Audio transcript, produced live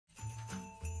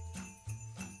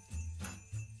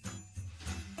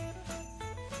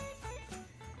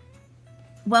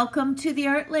Welcome to the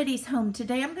Art Lady's home.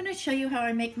 Today I'm going to show you how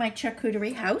I make my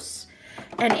charcuterie house.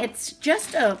 And it's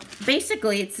just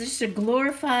basically it's just a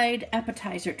glorified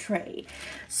appetizer tray.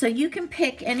 So you can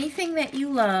pick anything that you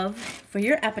love for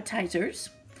your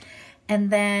appetizers. And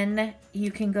then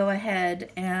you can go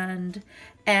ahead and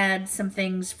add some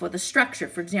things for the structure.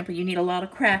 For example, you need a lot of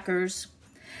crackers.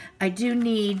 I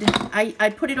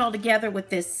put it all together with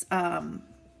this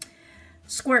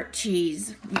squirt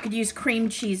cheese. You could use cream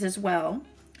cheese as well.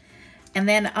 And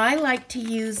then I like to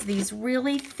use these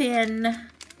really thin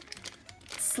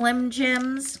Slim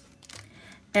Jims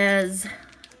as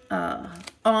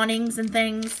awnings and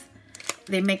things.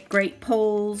 They make great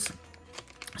poles.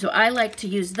 So I like to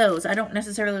use those. I don't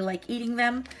necessarily like eating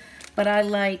them, but I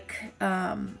like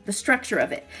the structure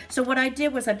of it. So what I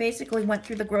did was I basically went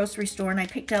through the grocery store and I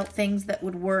picked out things that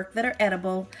would work, that are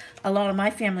edible. A lot of my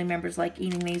family members like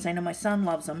eating these. I know my son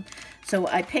loves them. So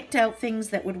I picked out things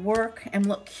that would work and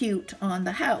look cute on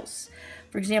the house.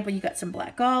 For example, you got some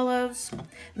black olives. And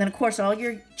then, of course, all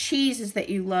your cheeses that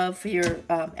you love for your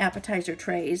appetizer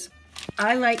trays.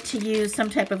 I like to use some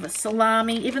type of a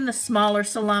salami, even the smaller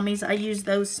salamis. I used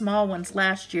those small ones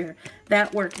last year.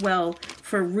 That worked well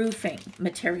for roofing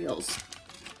materials.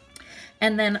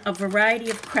 And then a variety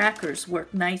of crackers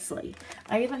work nicely.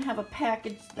 I even have a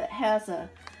package that has a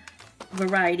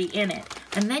variety in it.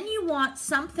 And then you want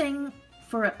something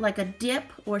for like a dip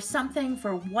or something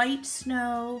for white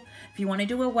snow. If you want to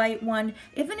do a white one,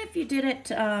 even if you did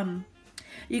it,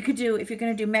 you could do, if you're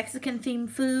going to do Mexican themed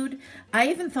food, I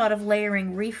even thought of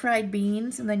layering refried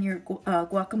beans and then your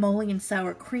guacamole and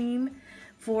sour cream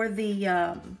for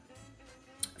the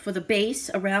base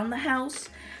around the house.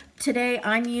 Today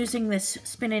I'm using this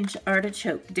spinach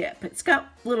artichoke dip. It's got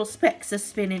little specks of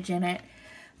spinach in it,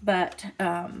 but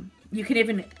you could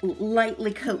even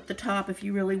lightly coat the top if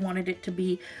you really wanted it to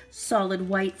be solid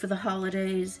white for the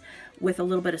holidays with a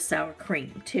little bit of sour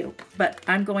cream too. But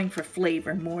I'm going for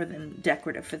flavor more than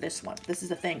decorative for this one. This is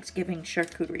a Thanksgiving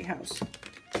charcuterie house.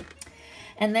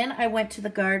 And then I went to the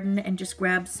garden and just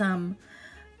grabbed some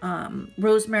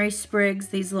rosemary sprigs.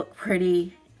 These look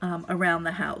pretty around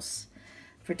the house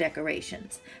for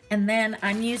decorations. And then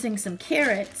I'm using some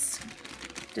carrots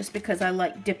just because I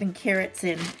like dipping carrots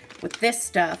in with this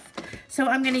stuff. So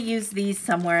I'm going to use these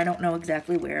somewhere. I don't know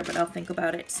exactly where, but I'll think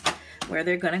about it where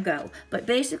they're going to go. But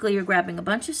basically you're grabbing a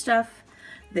bunch of stuff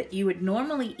that you would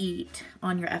normally eat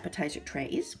on your appetizer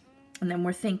trays. And then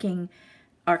we're thinking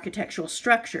architectural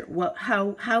structure.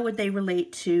 How would they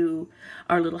relate to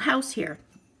our little house here?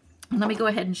 And let me go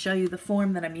ahead and show you the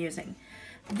form that I'm using.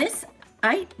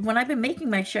 When I've been making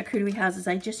my charcuterie houses,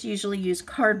 I just usually use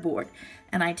cardboard.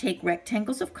 And I take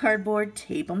rectangles of cardboard,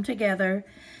 tape them together,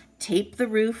 tape the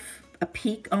roof, a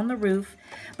peak on the roof.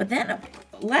 But then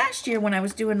last year when I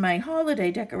was doing my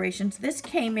holiday decorations, this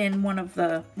came in one of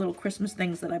the little Christmas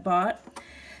things that I bought.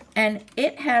 And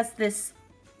it has this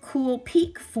cool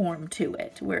peak form to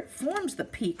it, where it forms the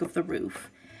peak of the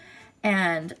roof.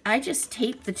 And I just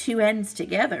taped the two ends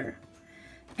together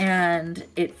and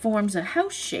it forms a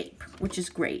house shape, which is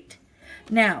great.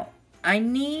 Now, I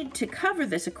need to cover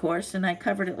this, of course, and I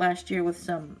covered it last year with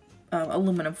some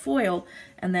aluminum foil,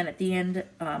 and then at the end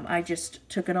I just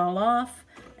took it all off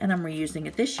and I'm reusing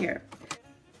it this year.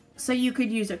 So you could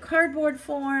use a cardboard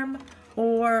form,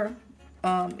 or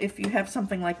if you have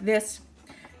something like this,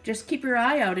 just keep your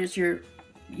eye out as you're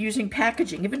using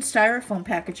packaging. Even styrofoam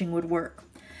packaging would work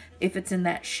if it's in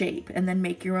that shape, and then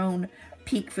make your own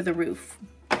peak for the roof.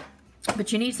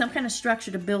 But you need some kind of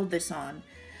structure to build this on.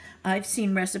 I've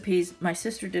seen recipes my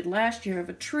sister did last year of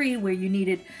a tree where you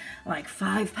needed like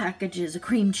 5 packages of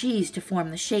cream cheese to form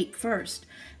the shape first.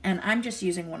 And I'm just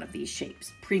using one of these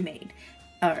shapes, pre-made,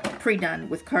 pre-done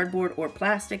with cardboard or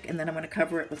plastic, and then I'm going to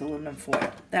cover it with aluminum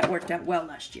foil. That worked out well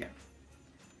last year.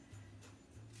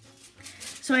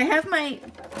 So I have my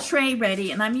tray ready,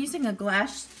 and I'm using a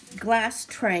glass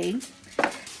tray.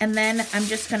 And then I'm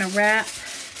just going to wrap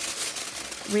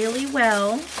really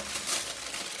well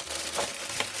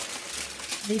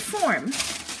the form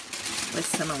with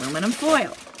some aluminum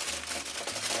foil.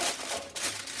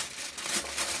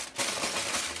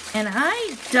 And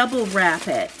I double wrap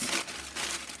it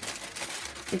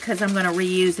because I'm going to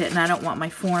reuse it and I don't want my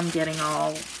form getting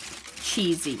all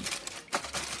cheesy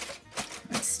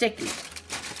and sticky.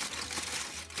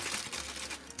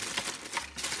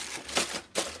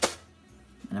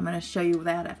 And I'm going to show you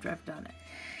that after I've done it.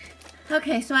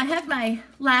 Okay, so I have my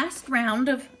last round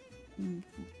of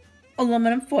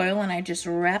aluminum foil and I just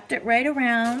wrapped it right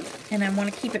around, and I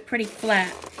want to keep it pretty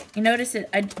flat. You notice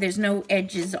there's no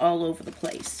edges all over the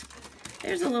place.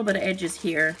 There's a little bit of edges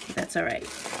here, but that's all right.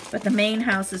 But the main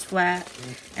house is flat,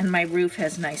 and my roof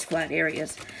has nice flat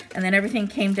areas. And then everything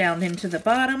came down into the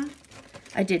bottom.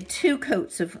 I did 2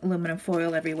 coats of aluminum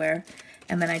foil everywhere,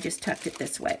 and then I just tucked it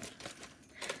this way.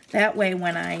 That way,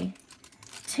 when I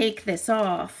take this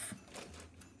off,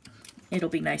 it'll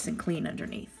be nice and clean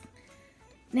underneath.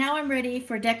 Now I'm ready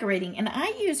for decorating, and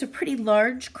I use a pretty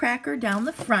large cracker down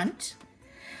the front.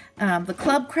 The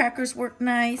club crackers work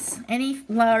nice, any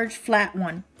large flat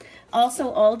one.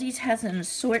 Also, Aldi's has an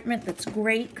assortment that's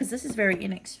great because this is very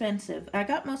inexpensive. I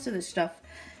got most of this stuff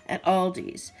at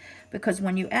Aldi's because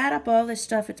when you add up all this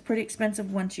stuff, it's pretty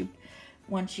expensive once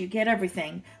you get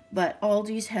everything. But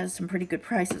Aldi's has some pretty good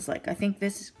prices. Like, I think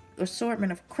this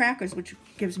assortment of crackers, which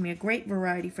gives me a great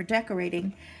variety for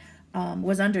decorating,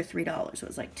 was under $3. It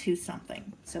was like $2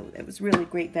 something. So it was really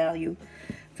great value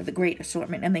for the great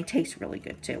assortment, and they taste really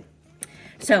good too.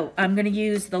 So I'm going to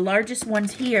use the largest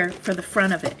ones here for the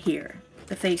front of it here,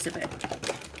 the face of it.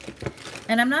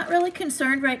 And I'm not really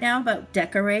concerned right now about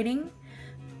decorating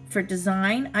for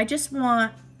design. I just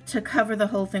want to cover the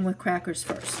whole thing with crackers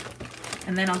first,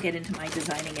 and then I'll get into my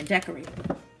designing and decorating.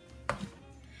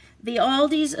 The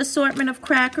Aldi's assortment of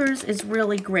crackers is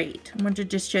really great. I'm going to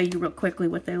just show you real quickly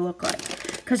what they look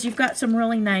like, because you've got some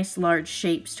really nice large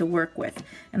shapes to work with,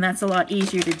 and that's a lot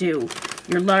easier to do,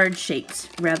 your large shapes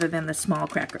rather than the small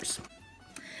crackers.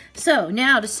 So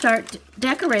now to start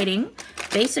decorating,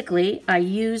 basically I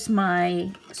use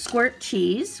my squirt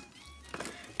cheese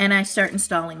and I start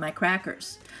installing my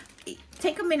crackers.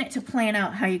 Take a minute to plan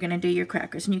out how you're going to do your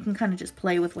crackers, and you can kind of just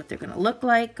play with what they're going to look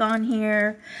like on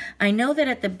here. I know that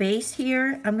at the base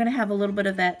here, I'm going to have a little bit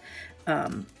of that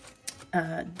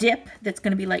dip that's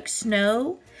going to be like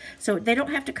snow. So they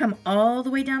don't have to come all the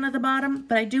way down to the bottom,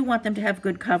 but I do want them to have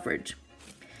good coverage.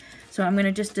 So I'm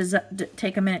going to just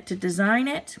take a minute to design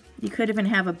it. You could even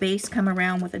have a base come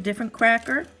around with a different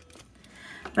cracker,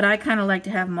 but I kind of like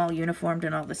to have them all uniformed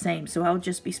and all the same. So I'll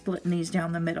just be splitting these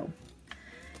down the middle.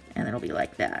 And it'll be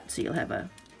like that. So you'll have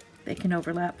they can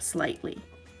overlap slightly,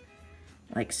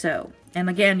 like so. And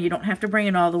again, you don't have to bring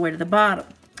it all the way to the bottom.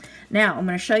 Now, I'm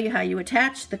going to show you how you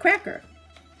attach the cracker.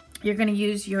 You're going to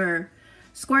use your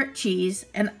squirt cheese,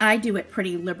 and I do it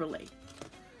pretty liberally.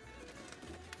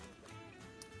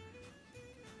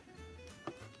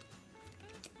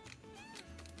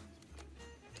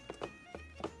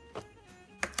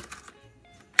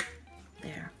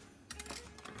 There.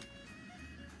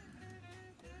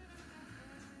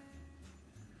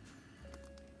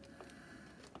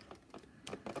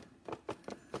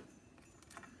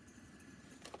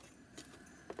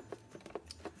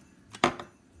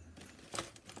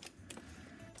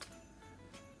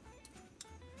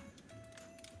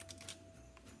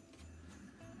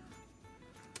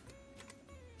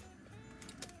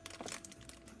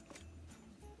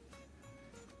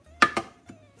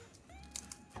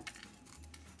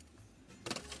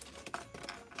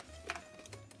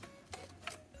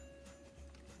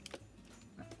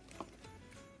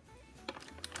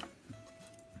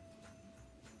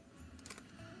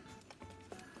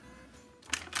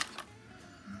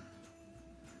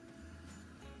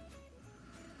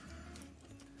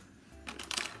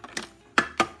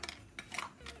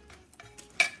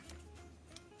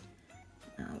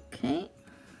 Okay.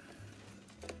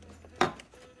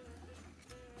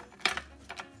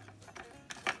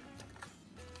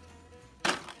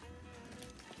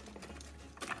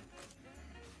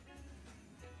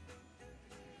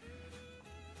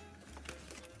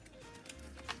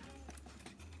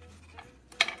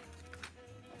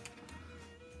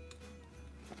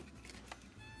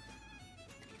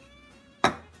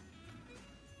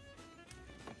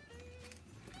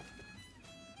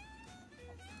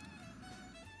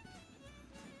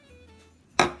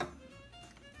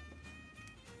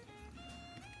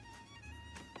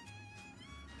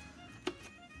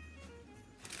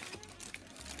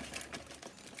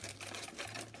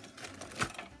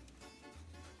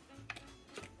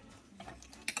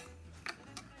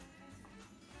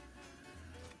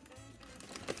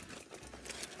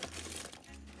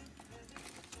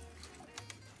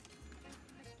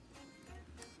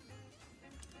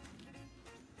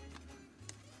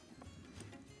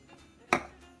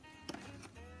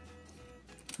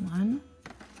 One,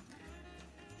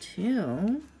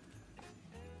 two,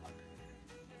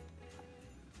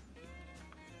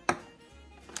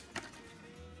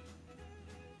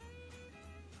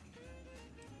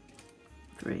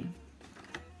 three.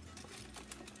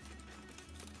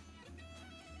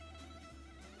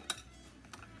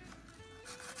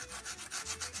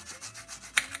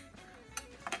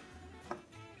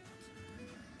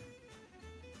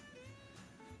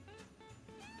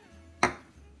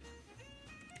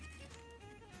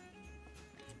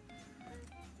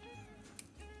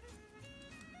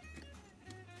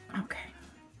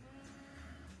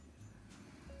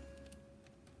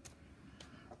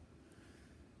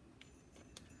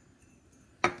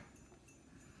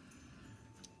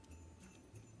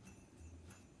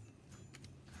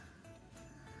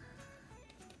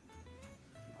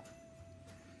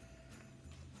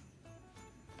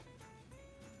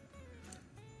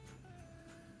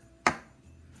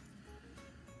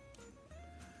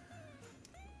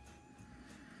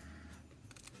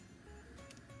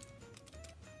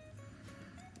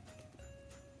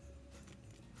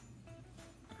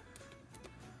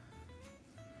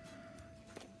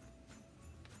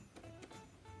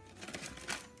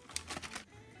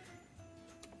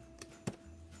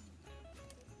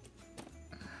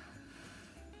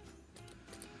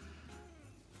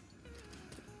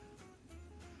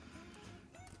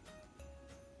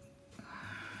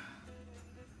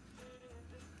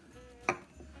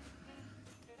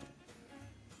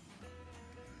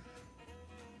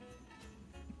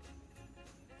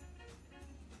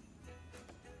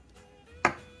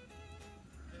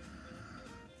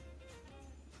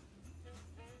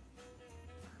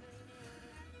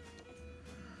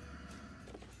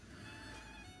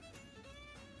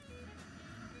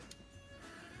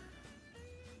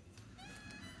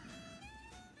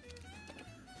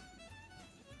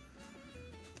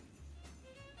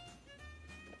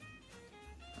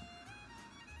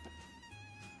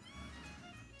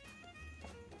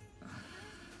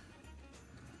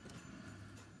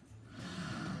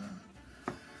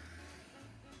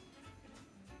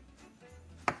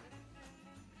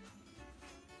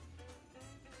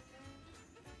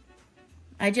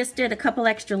 I just did a couple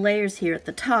extra layers here at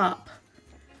the top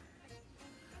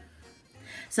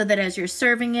so that as you're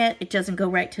serving it, it doesn't go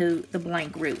right to the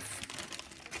blank roof.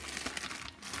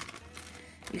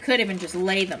 You could even just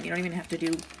lay them. You don't even have to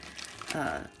do...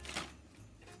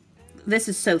 this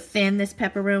is so thin, this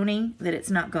pepperoni, that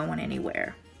it's not going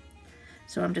anywhere.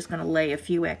 So I'm just going to lay a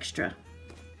few extra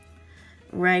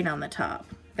right on the top.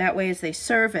 That way, as they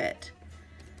serve it,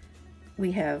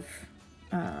 we have,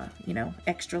 you know,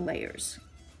 extra layers.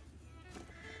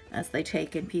 As they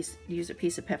take and use a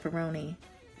piece of pepperoni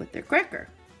with their cracker.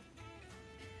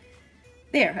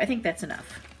 There, I think that's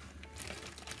enough.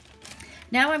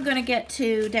 Now I'm going to get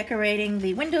to decorating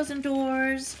the windows and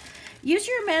doors. Use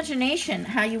your imagination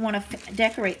how you want to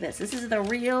decorate this. This is the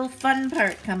real fun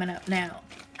part coming up now.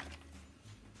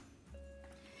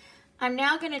 I'm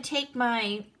now going to take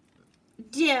my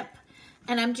dip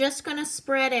and I'm just going to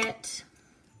spread it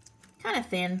kind of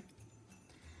thin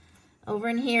over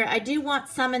in here. I do want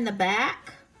some in the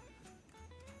back,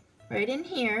 right in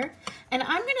here. And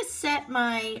I'm going to set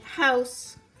my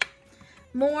house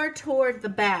more toward the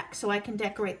back so I can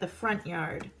decorate the front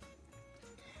yard.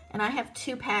 And I have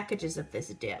 2 packages of this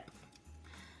dip.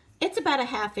 It's about a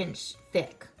 1/2 inch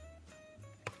thick.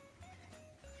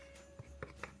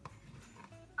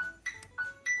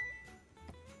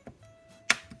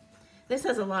 This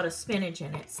has a lot of spinach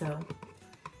in it, so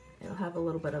it'll have a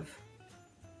little bit of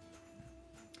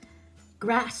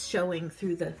grass showing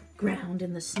through the ground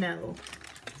in the snow.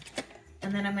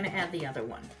 And then I'm going to add the other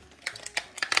one.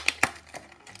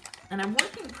 And I'm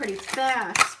working pretty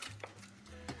fast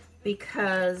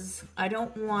because I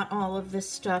don't want all of this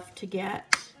stuff to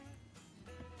get,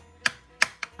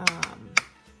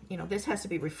 you know, this has to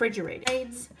be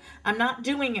refrigerated. I'm not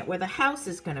doing it where the house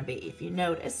is going to be, if you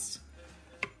notice.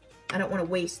 I don't want to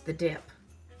waste the dip.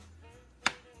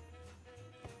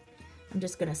 I'm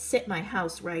just going to sit my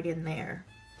house right in there.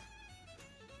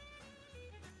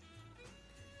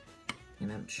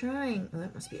 And I'm trying, oh,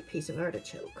 that must be a piece of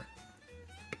artichoke.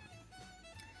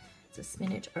 It's a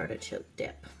spinach artichoke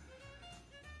dip.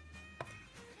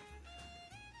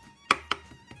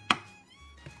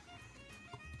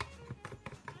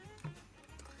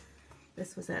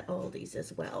 This was at Aldi's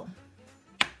as well.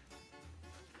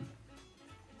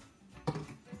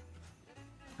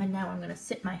 And now I'm going to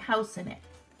sit my house in it.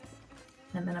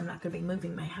 And then I'm not going to be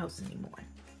moving my house anymore.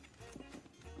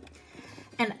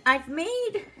 And I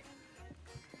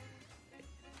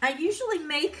usually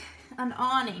make an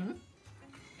awning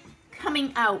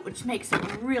coming out, which makes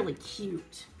it really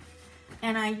cute.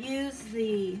 And I use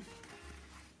the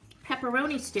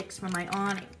pepperoni sticks for my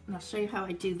awning. And I'll show you how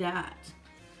I do that.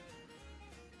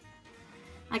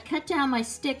 I cut down my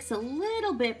sticks a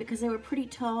little bit because they were pretty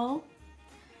tall.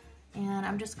 And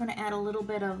I'm just going to add a little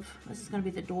bit of, this is going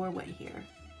to be the doorway here.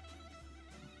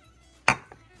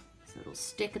 So it'll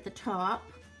stick at the top.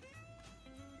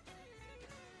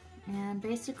 And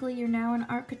basically you're now an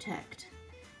architect.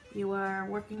 You are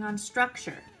working on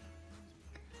structure.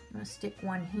 I'm going to stick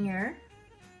one here.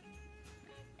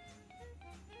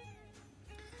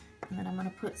 And then I'm going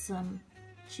to put some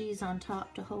cheese on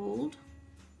top to hold.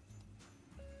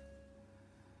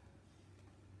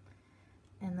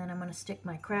 And then I'm going to stick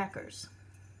my crackers.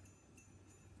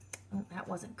 Oh, that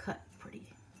wasn't cut pretty.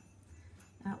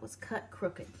 That was cut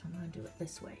crooked. So I'm going to do it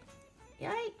this way.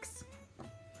 Yikes!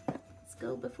 Let's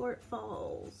go before it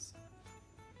falls.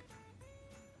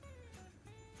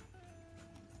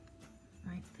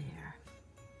 Right there.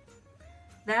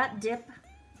 That dip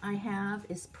I have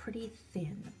is pretty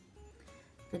thin.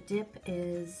 The dip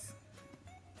is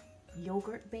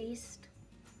yogurt based.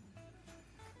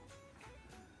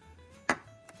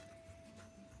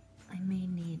 I may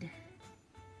need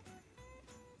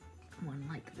one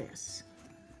like this.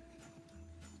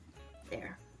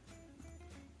 There.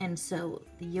 And so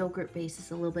the yogurt base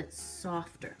is a little bit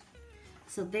softer.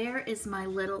 So there is my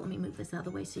little, let me move this out of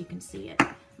the way so you can see it,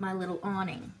 my little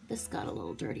awning. This got a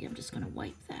little dirty. I'm just going to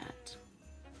wipe that.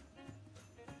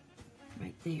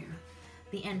 Right there.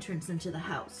 The entrance into the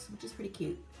house, which is pretty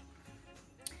cute.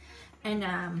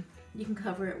 And you can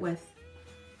cover it with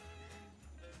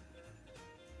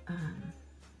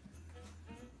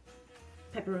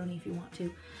pepperoni if you want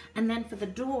to. And then for the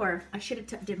door, I should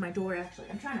have did my door actually.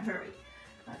 I'm trying to hurry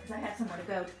because I had somewhere to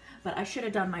go. But I should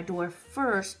have done my door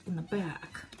first in the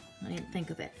back. I didn't think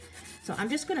of it. So I'm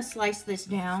just going to slice this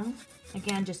down.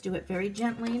 Again, just do it very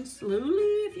gently and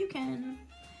slowly if you can.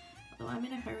 Although I'm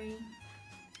in a hurry.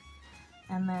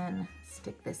 And then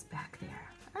stick this back there.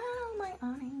 Oh, my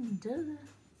awning. Duh.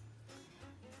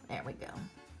 There we go.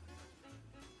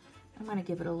 I'm going to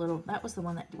give it a little, that was the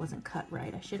one that wasn't cut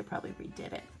right. I should have probably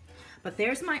redid it. But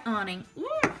there's my awning. Ooh,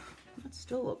 that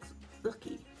still looks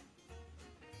icky.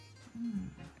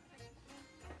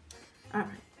 All right,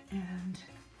 and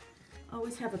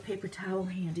always have a paper towel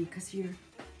handy because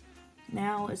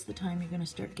now is the time you're going to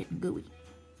start getting gooey.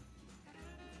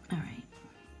 All right.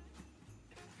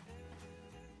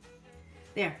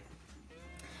 There.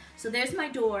 So there's my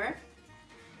door,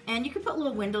 and you can put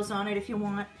little windows on it if you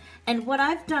want. And what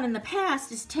I've done in the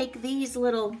past is take these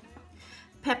little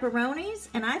pepperonis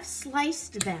and I've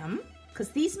sliced them because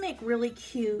these make really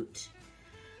cute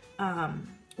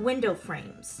window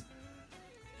frames.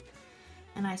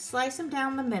 And I slice them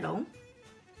down the middle.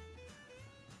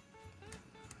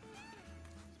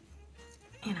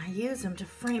 And I use them to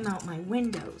frame out my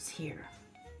windows here.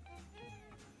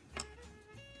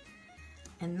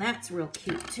 And that's real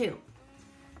cute too.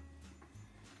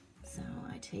 So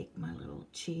I take my little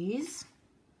cheese,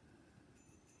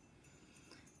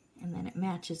 and then it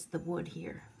matches the wood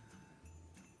here.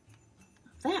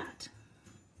 That.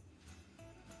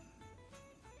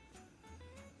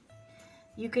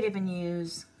 You could even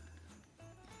use,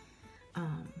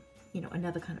 you know,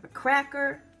 another kind of a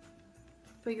cracker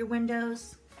for your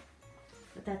windows,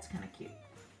 but that's kind of cute.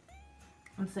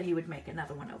 And so you would make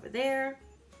another one over there.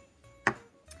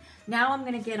 Now I'm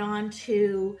going to get on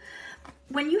to,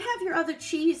 when you have your other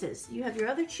cheeses, you have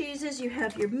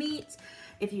your meats,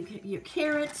 if you your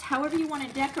carrots, however you want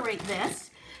to decorate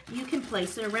this, you can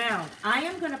place it around. I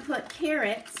am going to put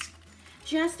carrots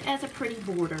just as a pretty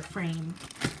border frame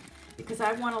because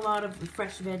I want a lot of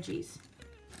fresh veggies.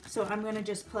 So I'm going to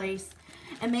just place,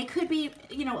 and they could be,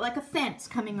 you know, like a fence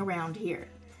coming around here,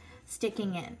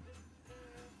 sticking in.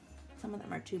 Some of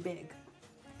them are too big.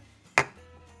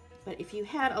 But if you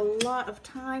had a lot of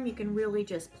time, you can really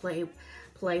just play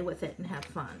with it and have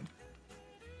fun.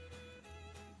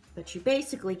 But you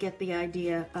basically get the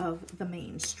idea of the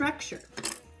main structure.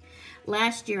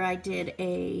 Last year I did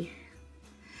a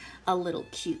little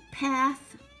cute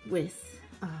path with,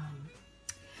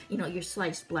 you know, your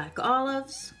sliced black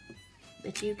olives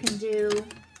that you can do.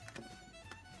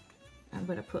 I'm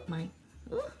going to put my,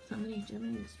 oh, somebody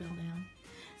just fell down.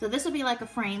 So this will be like a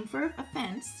frame for a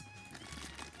fence.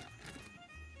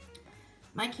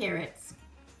 My carrots,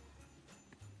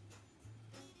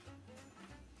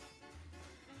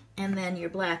 and then your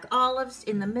black olives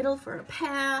in the middle for a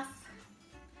path.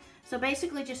 So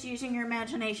basically just using your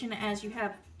imagination as you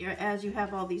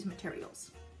have all these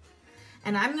materials.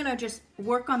 And I'm gonna just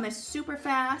work on this super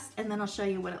fast, and then I'll show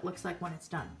you what it looks like when it's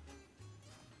done.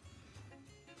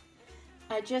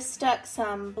 I just stuck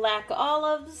some black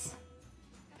olives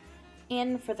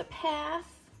in for the path.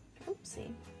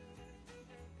 Oopsie.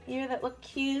 Here that look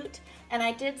cute, and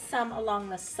I did some along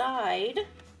the side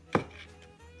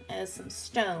as some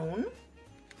stone,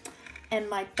 and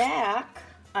my back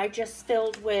I just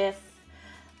filled with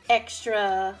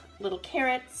extra little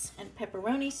carrots and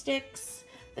pepperoni sticks.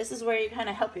 This is where you kind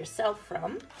of help yourself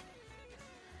from.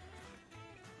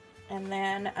 And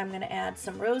then I'm going to add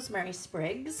some rosemary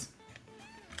sprigs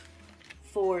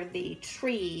for the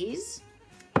trees.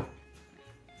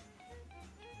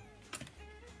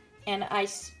 And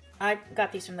I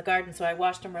got these from the garden, so I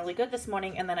washed them really good this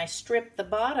morning, and then I stripped the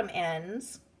bottom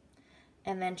ends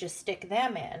and then just stick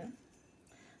them in.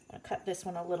 I'm going to cut this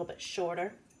one a little bit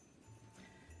shorter,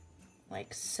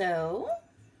 like so.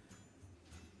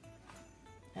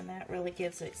 And that really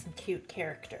gives it some cute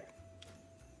character.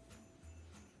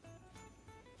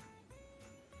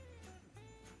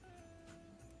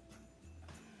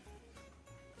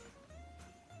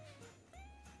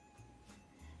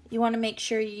 You want to make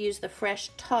sure you use the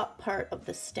fresh top part of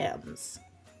the stems,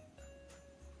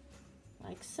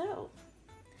 like so.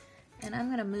 And I'm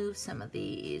going to move some of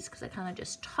these because I kind of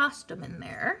just tossed them in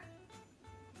there.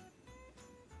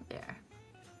 There.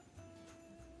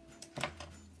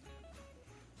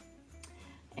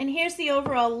 And here's the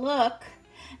overall look.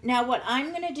 Now what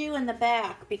I'm going to do in the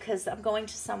back, because I'm going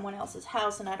to someone else's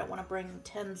house and I don't want to bring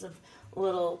tons of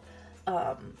little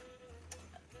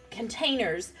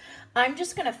containers, I'm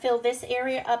just going to fill this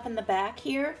area up in the back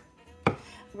here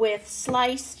with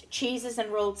sliced cheeses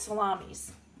and rolled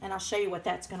salamis. And I'll show you what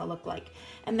that's going to look like.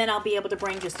 And then I'll be able to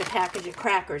bring just a package of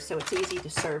crackers so it's easy to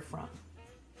serve from.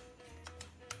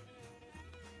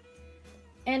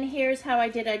 And here's how I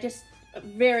did. I just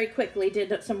very quickly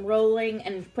did some rolling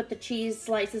and put the cheese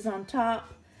slices on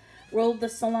top. Rolled the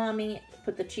salami,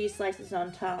 put the cheese slices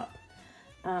on top.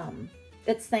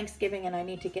 It's Thanksgiving and I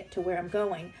need to get to where I'm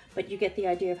going, but you get the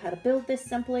idea of how to build this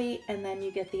simply, and then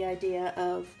you get the idea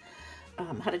of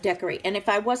how to decorate. And if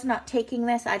I was not taking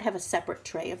this, I'd have a separate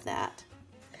tray of that.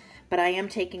 But I am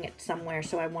taking it somewhere,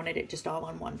 so I wanted it just all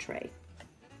on one tray.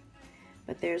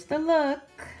 But there's the look.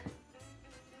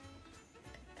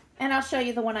 And I'll show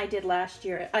you the one I did last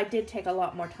year. I did take a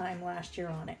lot more time last year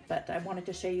on it, but I wanted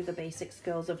to show you the basic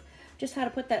skills of just how to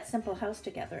put that simple house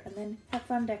together and then have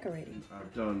fun decorating.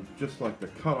 I've done just like the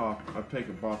cutoff. I've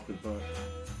taken Boston butt.